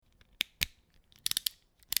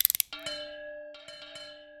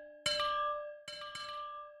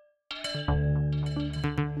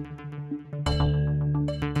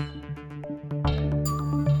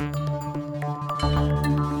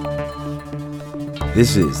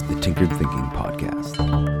This is the Tinkered Thinking Podcast.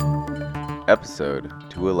 Episode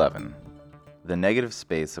 211, The Negative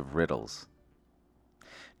Space of Riddles.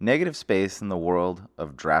 Negative space in the world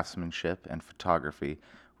of draftsmanship and photography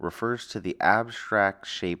refers to the abstract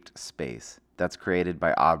shaped space that's created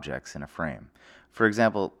by objects in a frame. For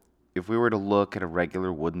example, if we were to look at a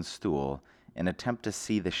regular wooden stool and attempt to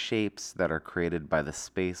see the shapes that are created by the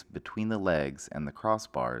space between the legs and the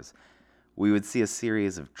crossbars, we would see a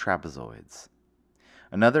series of trapezoids.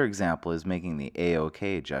 Another example is making the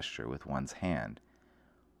A-OK gesture with one's hand.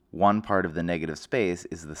 One part of the negative space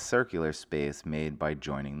is the circular space made by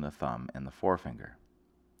joining the thumb and the forefinger.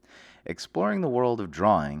 Exploring the world of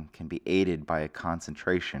drawing can be aided by a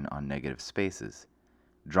concentration on negative spaces.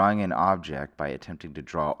 Drawing an object by attempting to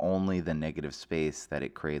draw only the negative space that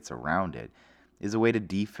it creates around it is a way to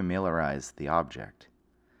defamiliarize the object.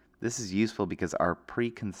 This is useful because our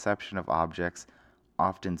preconception of objects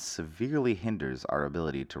often severely hinders our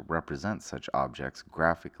ability to represent such objects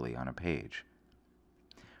graphically on a page.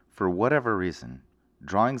 For whatever reason,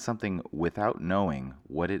 drawing something without knowing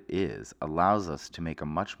what it is allows us to make a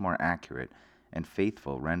much more accurate and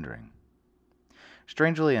faithful rendering.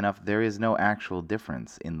 Strangely enough, there is no actual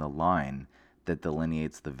difference in the line that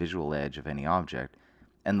delineates the visual edge of any object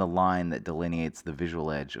and the line that delineates the visual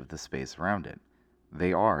edge of the space around it.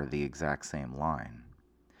 They are the exact same line.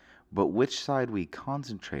 But which side we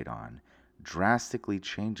concentrate on drastically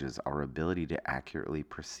changes our ability to accurately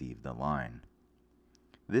perceive the line.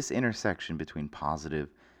 This intersection between positive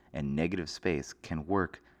and negative space can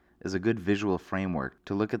work as a good visual framework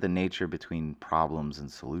to look at the nature between problems and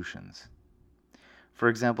solutions. For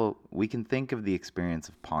example, we can think of the experience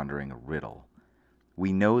of pondering a riddle.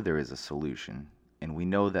 We know there is a solution, and we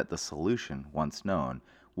know that the solution, once known,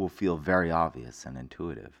 will feel very obvious and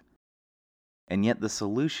intuitive. And yet the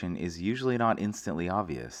solution is usually not instantly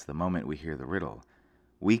obvious the moment we hear the riddle.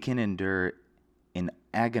 We can endure an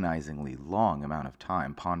agonizingly long amount of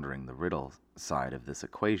time pondering the riddle side of this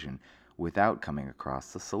equation without coming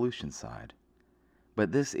across the solution side.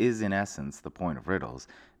 But this is in essence the point of riddles.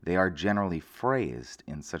 They are generally phrased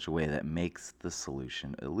in such a way that makes the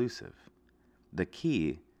solution elusive. The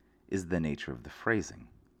key is the nature of the phrasing.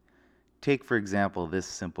 Take, for example, this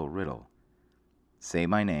simple riddle. Say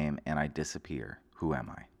my name and I disappear. Who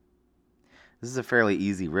am I? This is a fairly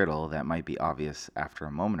easy riddle that might be obvious after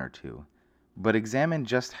a moment or two, but examine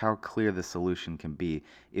just how clear the solution can be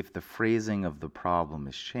if the phrasing of the problem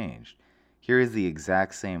is changed. Here is the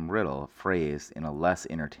exact same riddle phrased in a less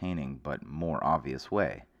entertaining but more obvious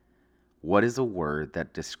way. What is a word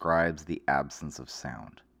that describes the absence of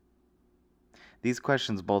sound? These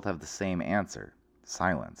questions both have the same answer,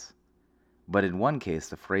 silence. But in one case,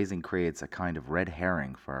 the phrasing creates a kind of red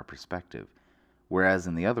herring for our perspective, whereas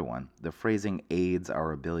in the other one, the phrasing aids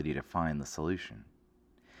our ability to find the solution.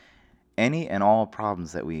 Any and all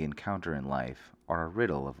problems that we encounter in life are a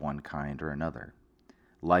riddle of one kind or another.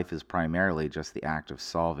 Life is primarily just the act of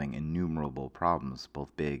solving innumerable problems,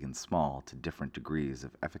 both big and small, to different degrees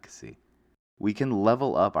of efficacy. We can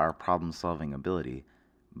level up our problem-solving ability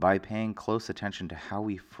by paying close attention to how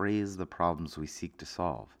we phrase the problems we seek to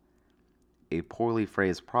solve. A poorly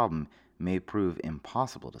phrased problem may prove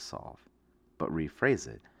impossible to solve, but rephrase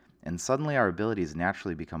it, and suddenly our abilities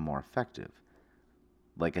naturally become more effective,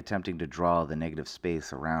 like attempting to draw the negative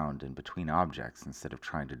space around and between objects instead of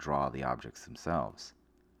trying to draw the objects themselves.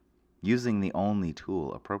 Using the only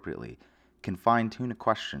tool appropriately can fine-tune a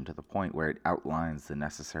question to the point where it outlines the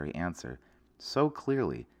necessary answer so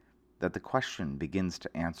clearly that the question begins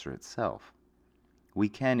to answer itself. We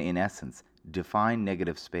can, in essence, define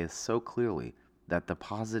negative space so clearly that the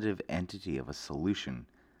positive entity of a solution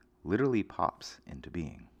literally pops into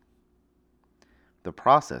being. The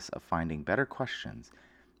process of finding better questions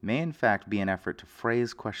may in fact be an effort to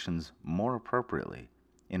phrase questions more appropriately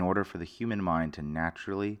in order for the human mind to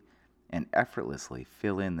naturally and effortlessly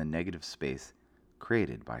fill in the negative space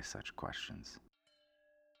created by such questions.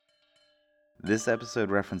 This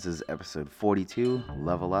episode references episode 42,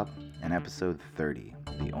 Level Up, and episode 30,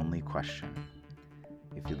 The Only Question.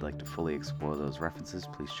 If you'd like to fully explore those references,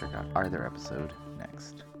 please check out either episode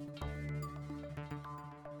next.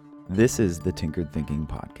 This is the Tinkered Thinking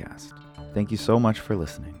Podcast. Thank you so much for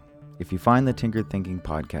listening. If you find the Tinkered Thinking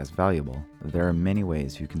Podcast valuable, there are many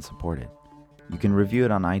ways you can support it. You can review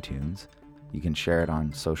it on iTunes, you can share it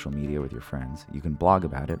on social media with your friends, you can blog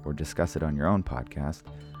about it or discuss it on your own podcast,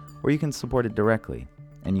 or you can support it directly,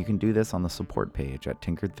 and you can do this on the support page at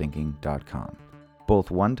tinkeredthinking.com.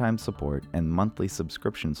 Both one-time support and monthly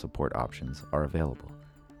subscription support options are available.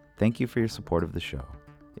 Thank you for your support of the show.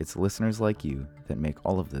 It's listeners like you that make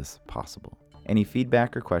all of this possible. Any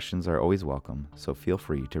feedback or questions are always welcome, so feel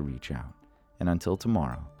free to reach out. And until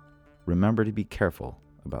tomorrow, remember to be careful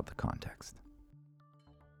about the context.